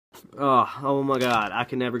Oh my god, I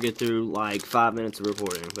can never get through like 5 minutes of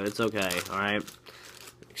recording, but it's okay, alright?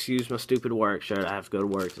 Excuse my stupid work shirt, I have to go to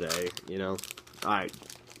work today, you know? Alright,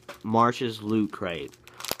 March's Loot Crate.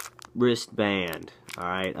 Wristband,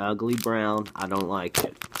 alright? Ugly brown, I don't like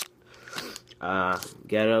it.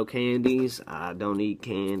 Ghetto candies, I don't eat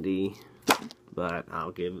candy, but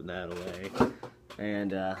I'll give that away.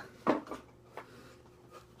 And,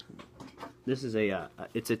 this is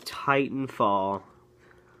it's a Titanfall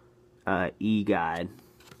e-guide,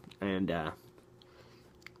 and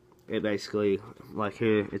it basically, like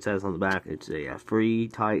here it says on the back, it's a free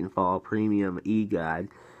Titanfall premium e-guide,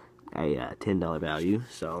 a $10 value,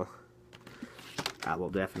 so I will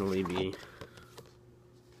definitely be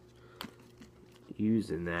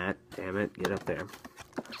using that. Damn it, get up there.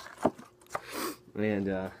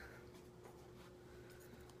 And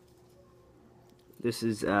this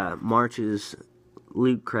is March's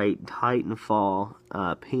Loot Crate Titanfall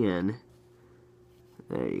pen.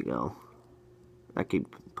 There you go. I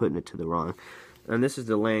keep putting it to the wrong. And this is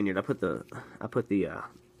the lanyard. I put the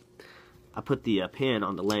pen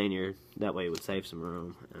on the lanyard. That way it would save some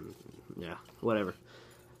room. And yeah, whatever.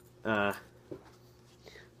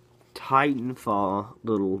 Titanfall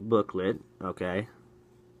little booklet. Okay,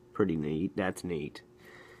 pretty neat. That's neat.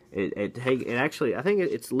 It actually, I think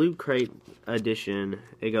it's Loot Crate edition.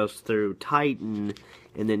 It goes through Titan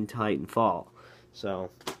and then Titanfall. So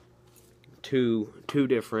two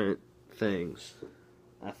different things,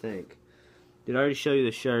 I think. Did I already show you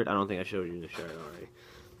the shirt? I don't think I showed you the shirt already.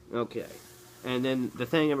 Okay. And then the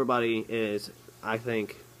thing everybody is, I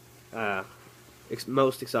think,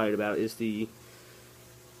 most excited about is the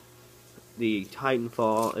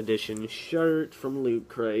Titanfall edition shirt from Loot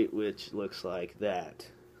Crate, which looks like that.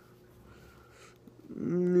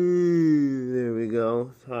 There we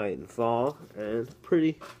go, Titanfall, and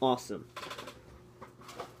pretty awesome.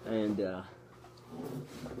 And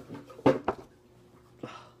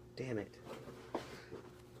damn it,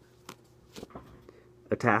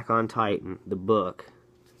 Attack on Titan, the book,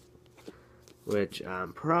 which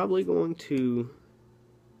I'm probably going to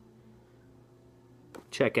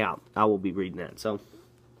check out. I will be reading that. So,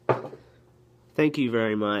 thank you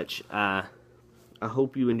very much. I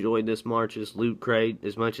hope you enjoyed this March's Loot Crate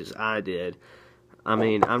as much as I did. I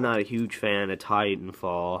mean, I'm not a huge fan of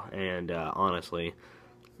Titanfall, and honestly,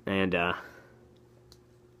 and I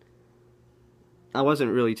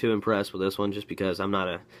wasn't really too impressed with this one just because I'm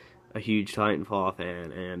not a huge Titanfall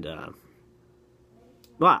fan, and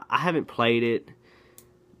well, I haven't played it,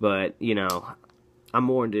 but you know, I'm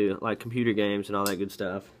more into like computer games and all that good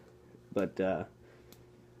stuff. But I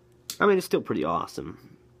mean, it's still pretty awesome.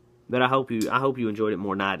 But I hope you enjoyed it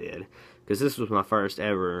more than I did, because this was my first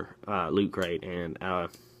ever Loot Crate, and now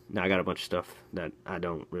I got a bunch of stuff that I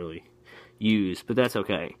don't really use, but that's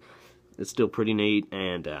okay. It's still pretty neat,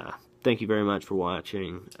 and thank you very much for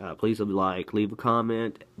watching. Please leave a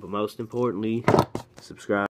comment, but most importantly, subscribe.